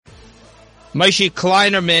Moshe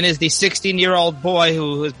Kleinerman is the 16-year-old boy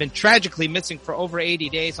who has been tragically missing for over 80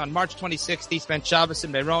 days. On March 26th, he spent Shabbos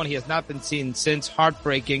in Meron. He has not been seen since.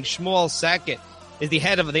 Heartbreaking. Shmuel Sackett is the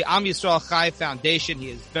head of the Am Yisrael Chai Foundation. He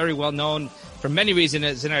is very well known for many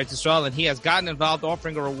reasons in Eretz Yisrael, and he has gotten involved,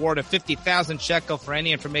 offering a reward of 50,000 shekel for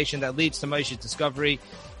any information that leads to Moshe's discovery.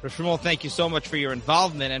 Shmuel, thank you so much for your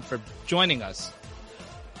involvement and for joining us.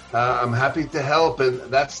 I'm happy to help, and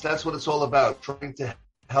that's what it's all about, trying to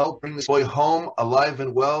help bring this boy home alive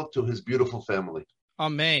and well to his beautiful family.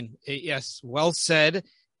 Amen. Yes, well said.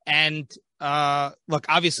 And look,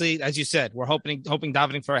 obviously, as you said, we're hoping,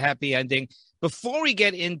 davening for a happy ending. Before we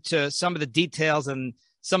get into some of the details and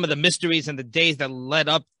some of the mysteries and the days that led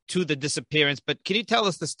up to the disappearance, but can you tell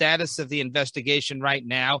us the status of the investigation right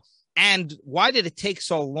now? And why did it take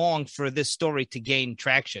so long for this story to gain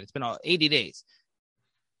traction? It's been 80 days.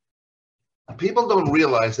 People don't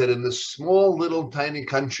realize that in the small, little, tiny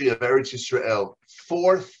country of Eretz Yisrael,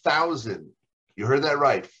 4,000, you heard that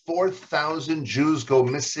right, 4,000 Jews go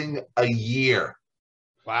missing a year.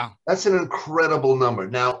 Wow. That's an incredible number.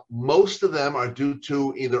 Now, most of them are due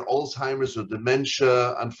to either Alzheimer's or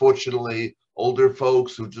dementia, unfortunately, older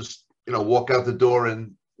folks who just, walk out the door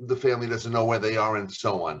and the family doesn't know where they are and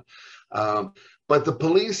so on. But the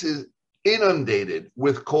police is inundated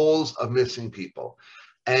with calls of missing people.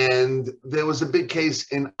 And there was a big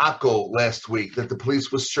case in Akko last week that the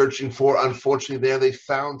police was searching for. Unfortunately, there they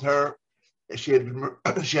found her. She had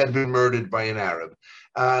been murdered by an Arab.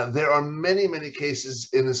 There are many, many cases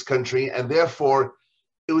in this country, and therefore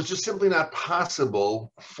it was just simply not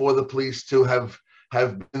possible for the police to have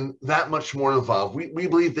been that much more involved. We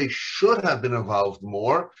believe they should have been involved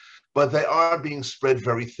more, but they are being spread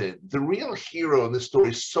very thin. The real hero in this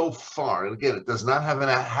story so far, and again, it does not have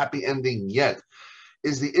a happy ending yet,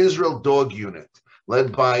 is the Israel Dog Unit,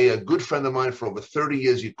 led by a good friend of mine for over 30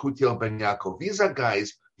 years, Yekutiel Ben Yaakov. These are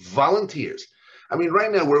guys, volunteers. I mean,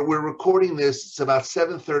 right now, we're recording this. It's about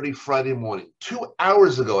 7:30 Friday morning. 2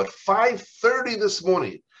 hours ago, at 5:30 this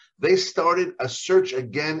morning, they started a search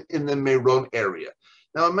again in the Meron area.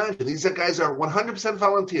 Now, imagine, these guys are 100%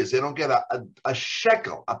 volunteers. They don't get a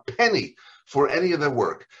shekel, a penny, for any of their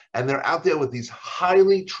work. And they're out there with these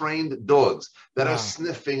highly trained dogs that are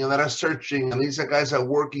sniffing and that are searching. And these guys are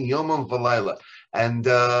working yomam v'layla. And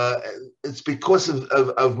it's because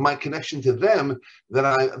of my connection to them that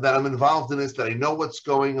I'm involved in this, that I know what's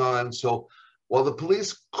going on. So while the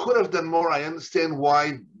police could have done more, I understand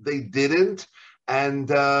why they didn't. And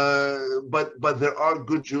but there are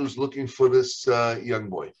good Jews looking for this young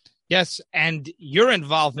boy. Yes, and your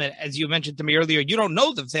involvement, as you mentioned to me earlier, you don't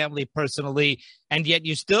know the family personally, and yet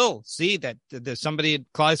you still see that there's somebody at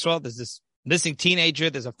Klal Yisrael, there's this missing teenager,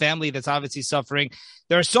 there's a family that's obviously suffering.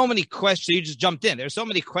 There are so many questions. You just jumped in. There's so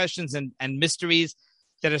many questions and mysteries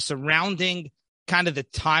that are surrounding kind of the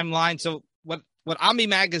timeline. So what Ami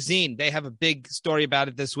Magazine, they have a big story about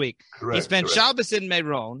it this week. Correct, he spent Shabbos in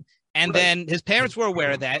Meron, and then his parents were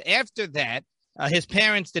aware of that. After that, his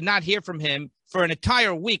parents did not hear from him for an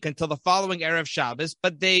entire week until the following Erev Shabbos,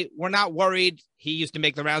 but they were not worried. He used to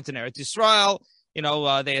make the rounds in Eretz Yisrael.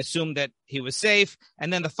 They assumed that he was safe.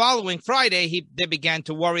 And then the following Friday, they began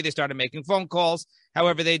to worry. They started making phone calls.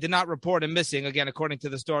 However, they did not report him missing, again, according to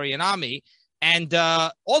the story in Ami. And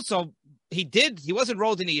also, he was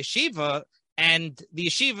enrolled in a yeshiva, and the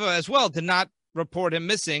yeshiva as well did not report him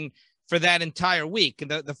missing for that entire week. And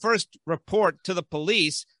the first report to the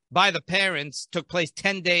police by the parents took place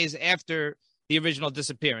 10 days after the original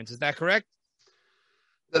disappearance. Is that correct?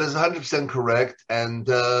 That is 100% correct. And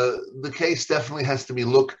the case definitely has to be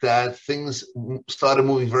looked at. Things started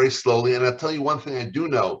moving very slowly. And I'll tell you one thing I do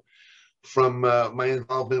know from my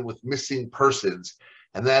involvement with missing persons,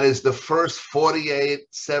 and that is the first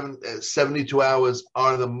 72 hours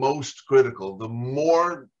are the most critical. The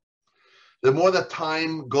more the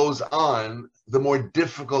time goes on, the more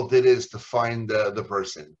difficult it is to find the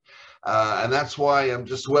person. And that's why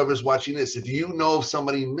whoever's watching this, if you know of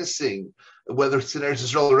somebody missing, whether it's in Eretz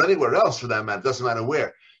Yisrael or anywhere else for that matter, doesn't matter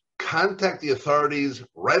where, contact the authorities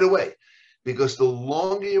right away. Because the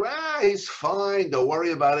longer he's fine, don't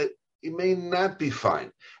worry about it, he may not be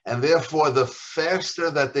fine. And therefore, the faster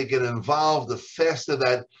that they get involved, the faster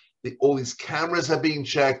that all these cameras are being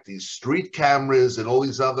checked, these street cameras and all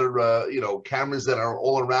these other, cameras that are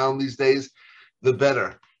all around these days, the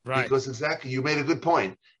better. Right. Because exactly, you made a good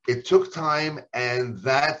point. It took time, and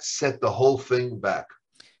that set the whole thing back.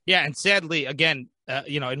 Yeah, and sadly, again,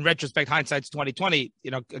 in retrospect, hindsight's 2020.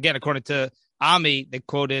 Again, according to Ami, they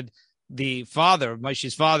quoted the father,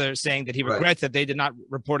 Moshe's father, saying that he regrets that they did not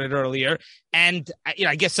report it earlier. And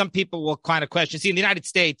I guess some people will kind of question. See, in the United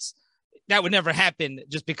States, that would never happen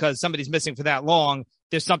just because somebody's missing for that long.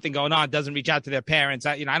 There's something going on, doesn't reach out to their parents.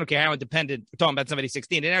 I don't care how independent. We're talking about somebody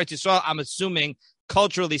 16. In Eretz Yisrael, I'm assuming,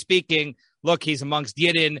 culturally speaking, look, he's amongst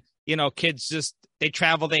Yidden. Kids just, they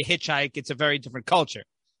travel, they hitchhike. It's a very different culture.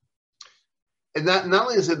 And not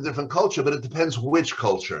only is it a different culture, but it depends which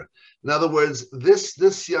culture. In other words,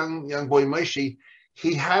 this young boy, Moshe,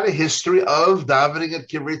 he had a history of davening at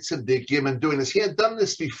Kivrei Tzadikim and doing this. He had done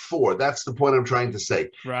this before. That's the point I'm trying to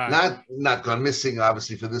say. Right. Not gone missing,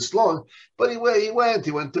 obviously, for this long, but he went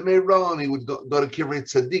to Meron. He would go to Kivrei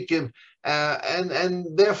Tzadikim,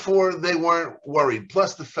 and therefore they weren't worried.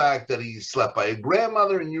 Plus the fact that he slept by a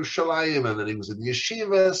grandmother in Yerushalayim and that he was in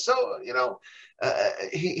yeshiva. So,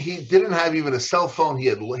 he didn't have even a cell phone. He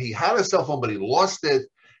had a cell phone, but he lost it.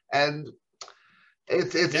 And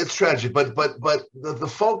it's tragic, but the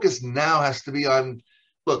focus now has to be on,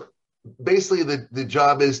 look, basically the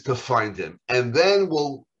job is to find him, and then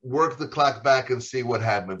we'll work the clock back and see what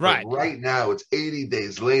happened. Right. But right now it's 80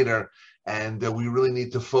 days later, and we really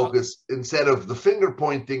need to focus, instead of the finger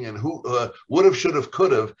pointing and who would have, should have,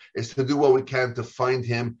 could have, is to do what we can to find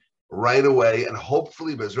him right away, and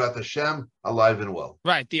hopefully Bezrat Hashem, alive and well.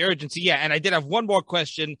 Right, the urgency, yeah. And I did have one more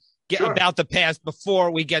question Sure. about the past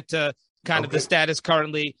before we get to kind of the status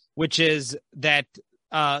currently, which is that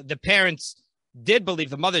the parents did believe,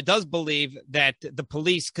 the mother does believe that the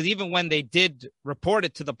police, because even when they did report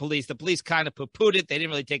it to the police kind of poo-pooed it. They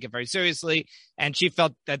didn't really take it very seriously. And she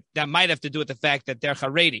felt that might have to do with the fact that they're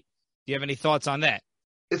Haredi. Do you have any thoughts on that?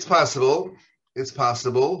 It's possible.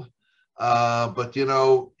 But, here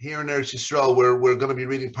in Eretz Yisrael, we're going to be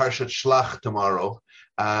reading Parshat Shlach tomorrow.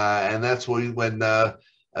 And that's when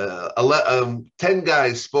 10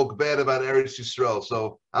 guys spoke bad about Eretz Yisrael.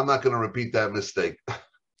 So I'm not going to repeat that mistake.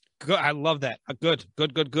 Good. I love that. Good.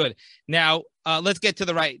 Now, let's get to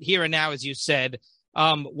the right here and now, as you said.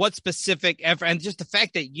 What specific effort, and just the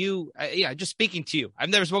fact that you, just speaking to you, I've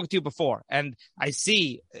never spoken to you before, and I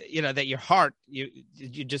see, that your heart, you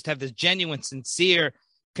just have this genuine, sincere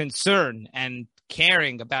concern and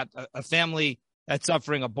caring about a family that's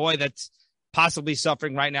suffering, a boy that's possibly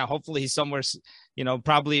suffering right now. Hopefully he's somewhere,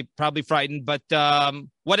 probably frightened, but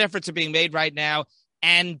what efforts are being made right now?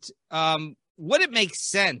 And would it make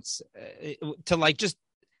sense to just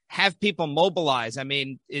have people mobilize? I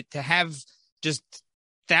mean, to have just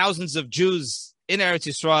thousands of Jews in Eretz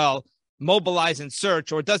Yisrael mobilize and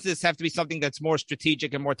search, or does this have to be something that's more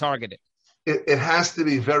strategic and more targeted? It has to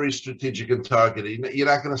be very strategic and targeted. You're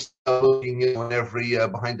not going to start looking on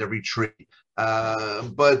behind every tree.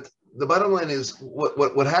 But the bottom line is,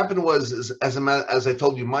 what happened was as I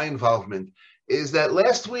told you, my involvement is that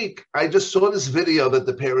last week I just saw this video that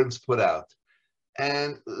the parents put out.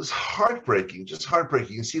 And it was heartbreaking, just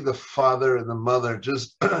heartbreaking. You see the father and the mother,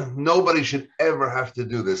 just nobody should ever have to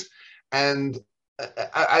do this. And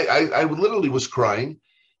I literally was crying.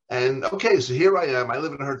 And okay, so here I am. I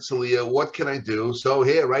live in Herzliya. What can I do? So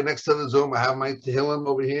here, right next to the Zoom, I have my Tehillim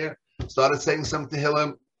over here. Started saying some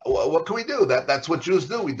Tehillim. What can we do? That's what Jews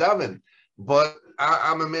do. We daven. But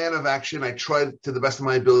I'm a man of action. I tried to the best of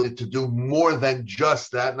my ability to do more than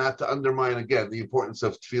just that, not to undermine, again, the importance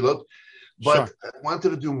of tefillot. But sure. I wanted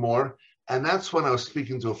to do more. And that's when I was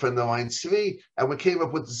speaking to a friend of mine, Tzvi, and we came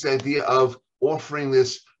up with this idea of offering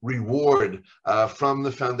this reward from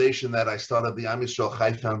the foundation that I started, the Am Yisrael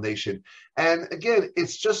Chai Foundation. And again,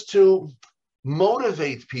 it's just to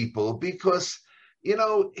motivate people because,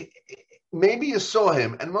 maybe you saw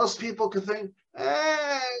him and most people could think,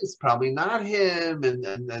 it's probably not him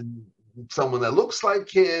and someone that looks like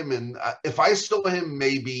him. And if I saw him,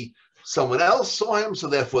 maybe someone else saw him, so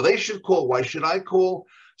therefore they should call. Why should I call?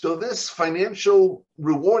 So this financial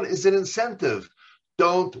reward is an incentive.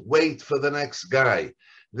 Don't wait for the next guy.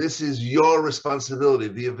 This is your responsibility.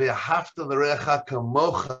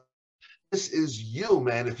 This is you,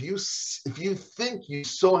 man. If you think you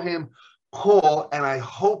saw him, call, and I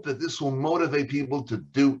hope that this will motivate people to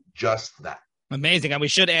do just that. Amazing. And we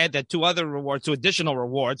should add that two additional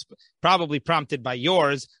rewards, probably prompted by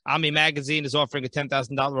yours. Ami Magazine is offering a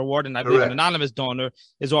 $10,000 reward, and I believe an anonymous donor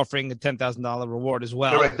is offering a $10,000 reward as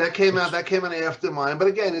well. Correct. That came out after mine. But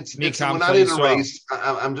again, it's we're not in a race.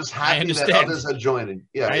 I'm just happy that others are joining.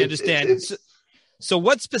 Yeah, I understand. So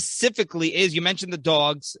what specifically is, you mentioned the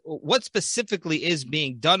dogs, what specifically is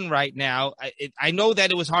being done right now? I know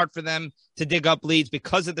that it was hard for them to dig up leads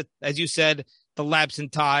because of as you said, the lapse in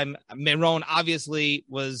time. Meron obviously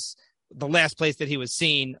was the last place that he was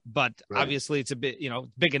seen, but obviously it's a bit,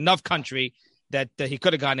 big enough country that he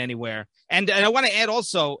could have gone anywhere. And I want to add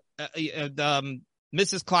also,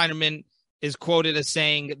 Mrs. Kleinerman is quoted as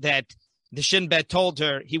saying that the Shin Bet told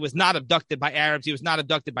her he was not abducted by Arabs, he was not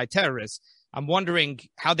abducted by terrorists. I'm wondering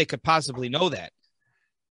how they could possibly know that.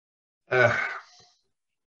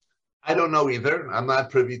 I don't know either. I'm not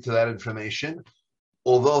privy to that information.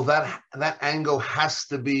 Although that angle has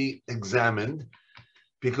to be examined,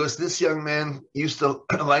 because this young man used to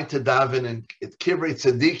like to daven in Kivrei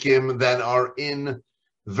Tzadikim that are in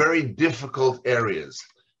very difficult areas.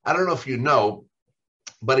 I don't know if you know,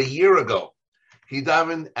 but a year ago, he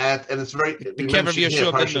davened at, and it's very, the Kever of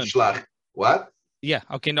Yeshua ben Nun. Shlach. What? Yeah,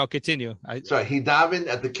 okay, no, continue. Sorry, he davened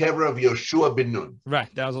at the Kever of Yoshua ben Nun.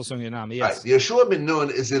 Right, that was also in Yanami, yes. Right. Yoshua ben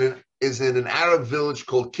Nun is in an Arab village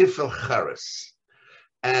called Kifel Charis.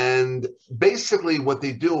 And basically what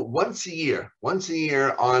they do once a year on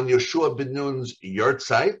Yoshua ben Nun's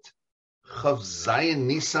yahrzeit, Chav Zayin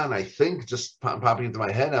Nisan, I think, just popping into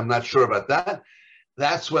my head, I'm not sure about that.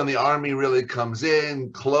 That's when the army really comes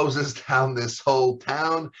in, closes down this whole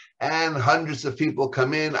town, and hundreds of people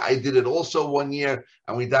come in. I did it also one year,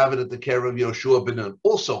 and we davened at the care of Yoshua ben Nun.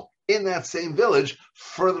 Also, in that same village,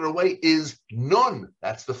 further away, is Nun.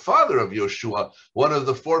 That's the father of Yoshua, one of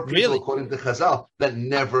the four people, according to Chazal, that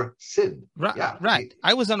never sinned. Right, yeah, right.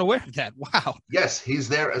 I was unaware of that. Wow. Yes, he's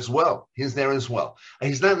there as well. He's not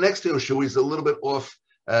next to Yoshua. He's a little bit off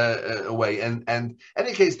away. And in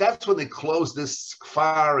any case, that's when they close this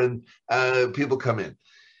far and people come in.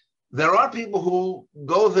 There are people who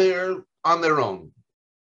go there on their own.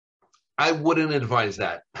 I wouldn't advise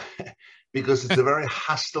that. Because it's a very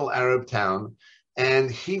hostile Arab town. And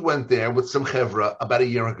he went there with some chevra about a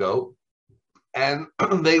year ago, and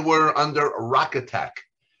they were under a rock attack.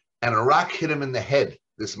 And a rock hit him in the head,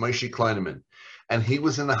 this Moshe Kleineman. And he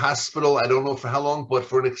was in the hospital, I don't know for how long, but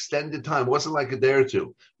for an extended time. It wasn't like a day or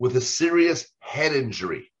two, with a serious head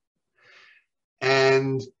injury.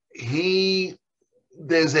 And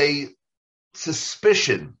there's a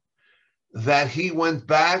suspicion that he went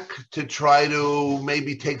back to try to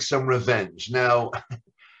maybe take some revenge. Now,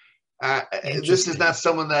 this is not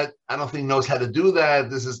someone that I don't think knows how to do that.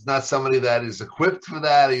 This is not somebody that is equipped for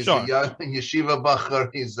that. He's a young yeshiva bacher.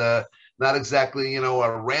 He's not exactly,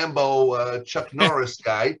 a Rambo Chuck Norris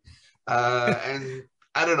guy. And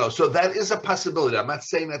I don't know. So that is a possibility. I'm not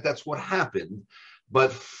saying that that's what happened.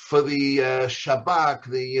 But for the Shabak,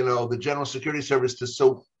 the General Security Service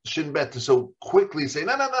Shin Bet to so quickly say,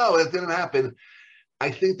 no, it didn't happen. I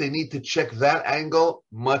think they need to check that angle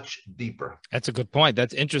much deeper. That's a good point.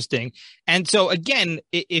 That's interesting. And so again,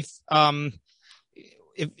 if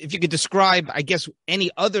you could describe, I guess, any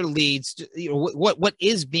other leads, what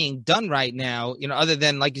is being done right now, other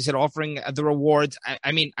than, like you said, offering the rewards.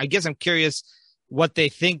 I mean, I guess I'm curious what they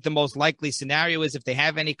think the most likely scenario is, if they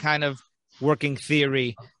have any kind of working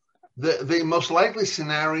theory. The most likely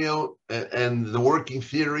scenario and the working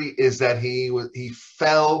theory is that he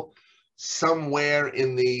fell somewhere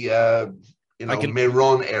in the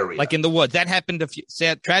Meron area, like in the woods. That happened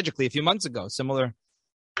tragically a few months ago. Similar.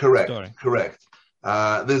 Correct. Story. Correct.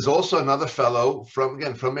 There's also another fellow from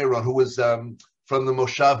Meron who was from the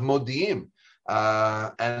Moshav Modi'im,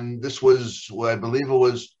 and this was, I believe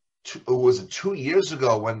it was 2 years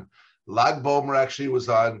ago when Lag Bomer actually was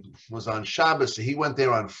on Shabbos. So he went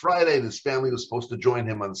there on Friday, and his family was supposed to join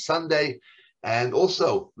him on Sunday. And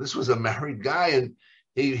also, this was a married guy, and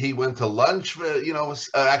he went to lunch.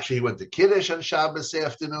 Actually, he went to Kiddush on Shabbos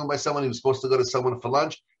afternoon by someone. He was supposed to go to someone for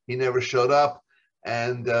lunch. He never showed up,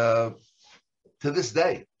 and to this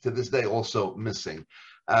day, also missing.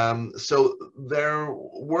 So they're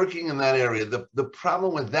working in that area. The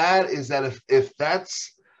problem with that is that if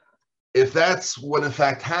that's what in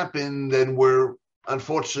fact happened, then we're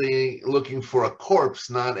unfortunately looking for a corpse,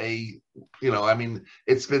 not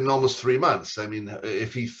it's been almost 3 months. I mean,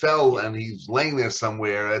 if he fell and he's laying there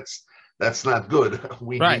somewhere, that's not good.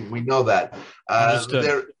 We know that.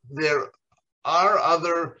 There are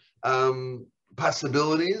other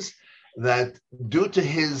possibilities that, due to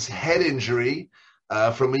his head injury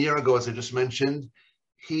from a year ago, as I just mentioned,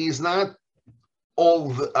 he's not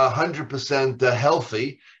all 100%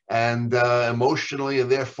 healthy and emotionally,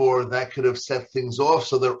 and therefore that could have set things off.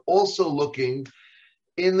 So they're also looking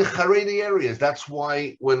in the Haredi areas. That's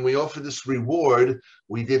why when we offered this reward,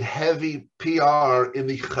 we did heavy PR in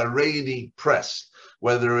the Haredi press,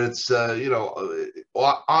 whether it's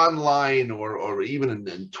online or even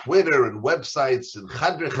in Twitter and websites and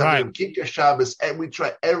Chadrei Chaverim, Kikar Shabbos, and we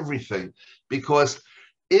try everything, because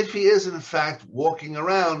if he is in fact walking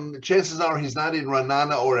around, chances are he's not in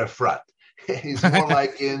Ranana or Efrat. He's more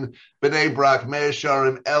like in Bnei Brak, Meir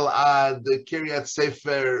Sharim, Elad, Kiryat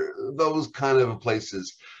Sefer, those kind of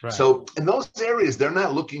places. Right. So in those areas, they're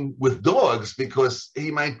not looking with dogs because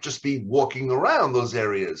he might just be walking around those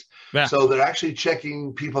areas. Yeah. So they're actually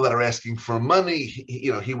checking people that are asking for money.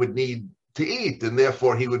 He would need to eat, and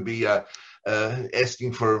therefore he would be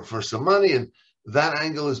asking for some money, and that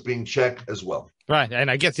angle is being checked as well. Right, and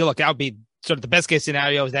I guess that would be sort of the best case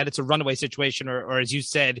scenario is that it's a runaway situation, or as you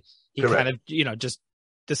said, he Correct. kind of just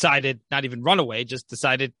decided not even run away, just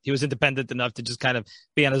decided he was independent enough to just kind of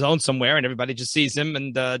be on his own somewhere, and everybody just sees him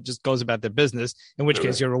and just goes about their business. In which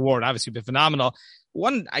case, your reward obviously would be phenomenal.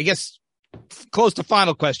 One, I guess, close to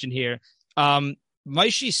final question here.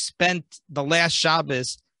 Moshe spent the last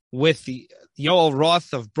Shabbos with the Yoel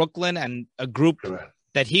Roth of Brooklyn and a group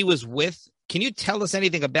that he was with. Can you tell us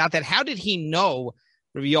anything about that? How did he know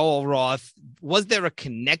Yoel Roth? Was there a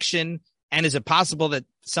connection? And is it possible that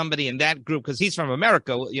somebody in that group, because he's from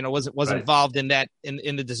America, was involved in that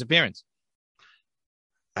in the disappearance?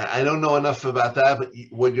 I don't know enough about that, but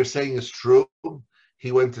what you're saying is true.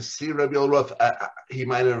 He went to see Rabbi Yoel Roth. He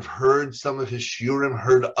might have heard some of his shiurim,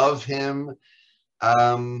 heard of him.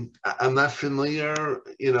 I'm not familiar,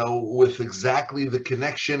 with exactly the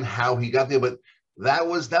connection, how he got there, but that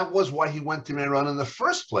was why he went to Meron in the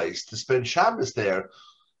first place, to spend Shabbos there.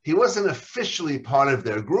 He wasn't officially part of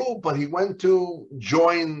their group, but he went to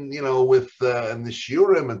join, with in the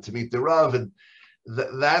shiurim and to meet the Rav, and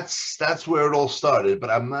that's where it all started. But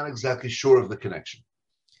I'm not exactly sure of the connection.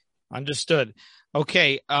 Understood.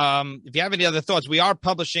 Okay. If you have any other thoughts, we are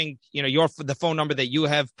publishing, the phone number that you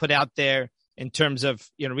have put out there in terms of,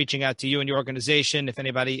 reaching out to you and your organization. If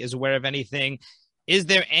anybody is aware of anything, is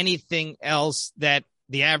there anything else that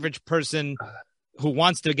the average person who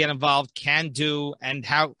wants to get involved can do, and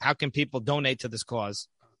how can people donate to this cause?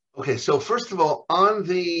 Okay, so first of all, on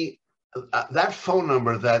the that phone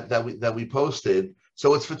number that we posted,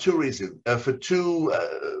 so it's for two reasons, for two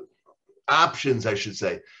options, I should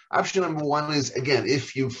say. Option number one is, again,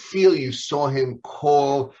 if you feel you saw him,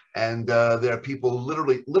 call, and there are people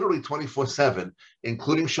literally 24/7,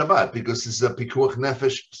 including Shabbat, because this is a pikuach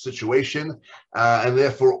nefesh situation, and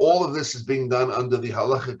therefore all of this is being done under the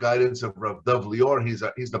halachic guidance of Rav Dov Lior.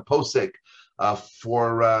 He's the posek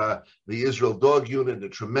for the Israel Dog Unit, a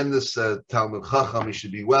tremendous Talmud Chacham. He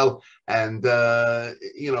should be well, and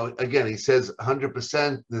again, he says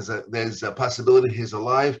 100%. There's a possibility he's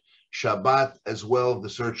alive. Shabbat as well, the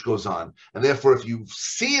search goes on. And therefore, if you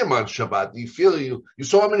see him on Shabbat, you feel you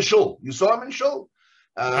saw him in Shul. You saw him in Shul.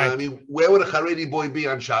 Right. I mean, where would a Haredi boy be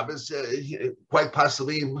on Shabbos? Quite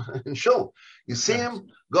possibly in Shul. You see him,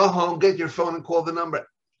 go home, get your phone and call the number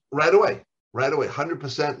right away.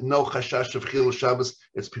 100%, no chashash of chilul Shabbos.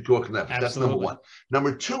 It's pikuach nefesh. That's number one.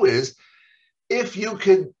 Number two is, if you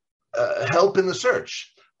could help in the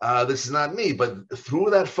search. This is not me, but through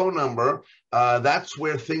that phone number, that's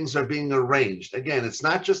where things are being arranged. Again, it's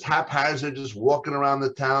not just haphazard, just walking around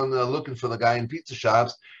the town looking for the guy in pizza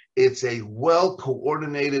shops. It's a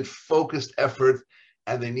well-coordinated, focused effort,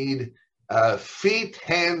 and they need feet,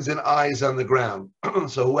 hands, and eyes on the ground.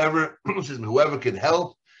 So whoever can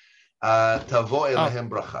help, tavo elahem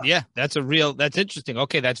bracha. Yeah, that's interesting.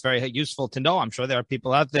 Okay, that's very useful to know. I'm sure there are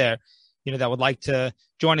people out there, that would like to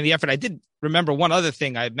join in the effort. I did remember one other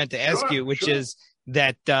thing I meant to ask you, which is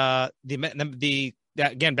that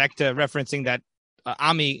again, back to referencing that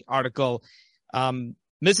Ami article,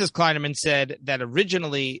 Mrs. Kleinerman said that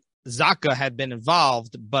originally Zaka had been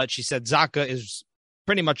involved, but she said Zaka is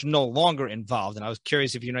pretty much no longer involved, and I was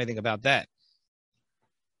curious if you know anything about that.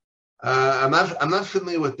 I'm not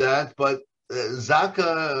familiar with that, but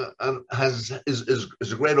Zaka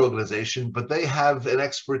is a great organization, but they have an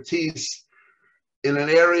expertise in an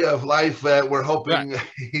area of life that we're hoping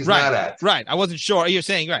he's not at. Right. I wasn't sure. You're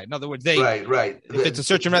saying, right. In other words, right. If it's a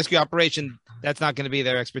search and rescue operation, that's not going to be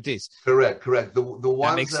their expertise. Correct. The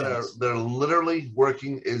ones that are literally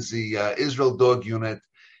working is the Israel Dog Unit.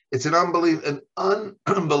 It's an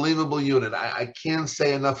unbelievable unit. I can't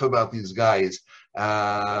say enough about these guys.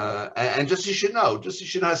 And just you should know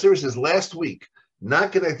how serious it is. Last week,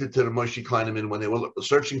 not connected to the Moshe Kleinerman, when they were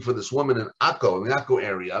searching for this woman in the Akko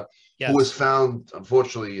area, who was found,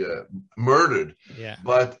 unfortunately, murdered. Yeah.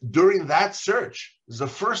 But during that search, this is the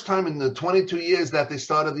first time in the 22 years that they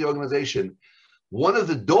started the organization, one of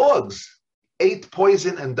the dogs ate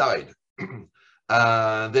poison and died.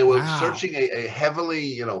 They were searching a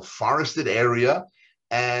heavily, forested area.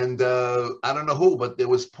 And I don't know who, but there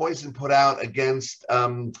was poison put out against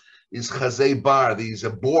these chazei bar, these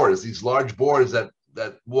boars, these large boars that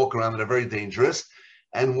walk around that are very dangerous.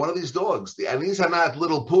 And one of these dogs, and these are not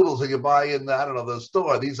little poodles that you buy in, the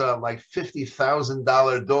store. These are like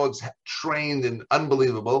 $50,000 dogs, trained and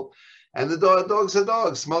unbelievable. And the dog's a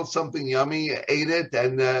dog, smelled something yummy, ate it,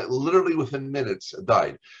 and literally within minutes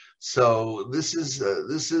died. So this is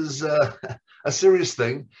a serious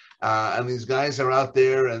thing. And these guys are out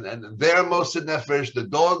there, and they're Mossad Nefesh. The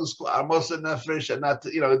dogs are Mossad Nefesh, and not,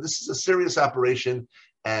 this is a serious operation,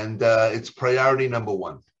 and it's priority number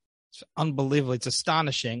one. It's unbelievable. It's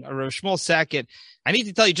astonishing. Rav Shmuel Sackett, I need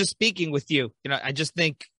to tell you, just speaking with you, I just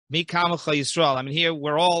think, Mi Kamecha Yisrael. I mean, here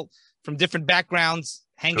we're all from different backgrounds,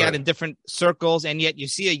 hang out in different circles, and yet you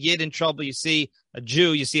see a Yid in trouble, you see a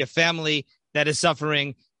Jew, you see a family that is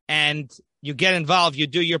suffering, and you get involved, you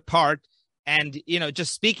do your part, and,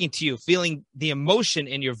 just speaking to you, feeling the emotion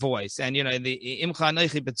in your voice, and, the Imcha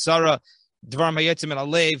Neichi B'Tzara, Dvar Mayetzim and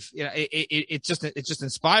Alev, it's just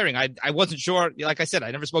inspiring. I wasn't sure, like I said, I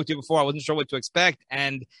never spoke to you before. I wasn't sure what to expect,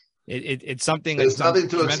 and it's something. There's nothing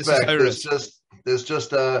to expect. There's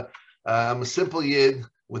just I'm a simple Yid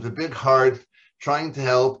with a big heart, trying to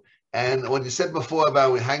help. And what you said before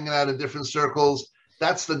about we hanging out in different circles,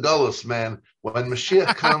 that's the Gullus, man. When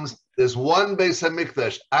Mashiach comes, there's one Beis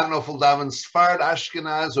HaMikdash. I don't know if we'll daven Sfard,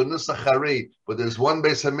 Ashkenaz, or Nusach Hari, but there's one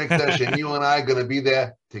Beis HaMikdash, and you and I are going to be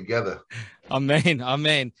there together. Amen,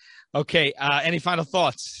 amen. Okay, any final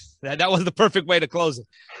thoughts? That was the perfect way to close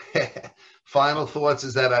it. Final thoughts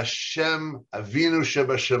is that Hashem Avinu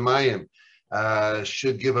Shebashamayim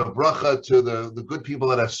should give a bracha to the good people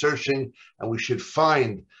that are searching, and we should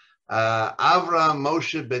find Avraham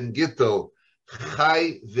Moshe ben Gittel,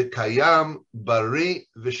 Chai v'kayam, bari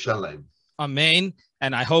v'shalem. Amen.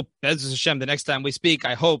 And I hope, Be'ezus Hashem, the next time we speak,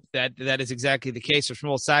 I hope that is exactly the case. For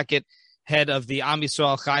Shmuel Sackett, head of the Am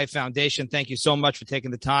Yisrael Chai Foundation, thank you so much for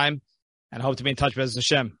taking the time, and I hope to be in touch with Be'ezus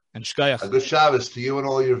Hashem. And Shkayach. A good Shabbos to you and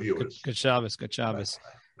all your viewers. Good Shabbos. Good Shabbos. Bye.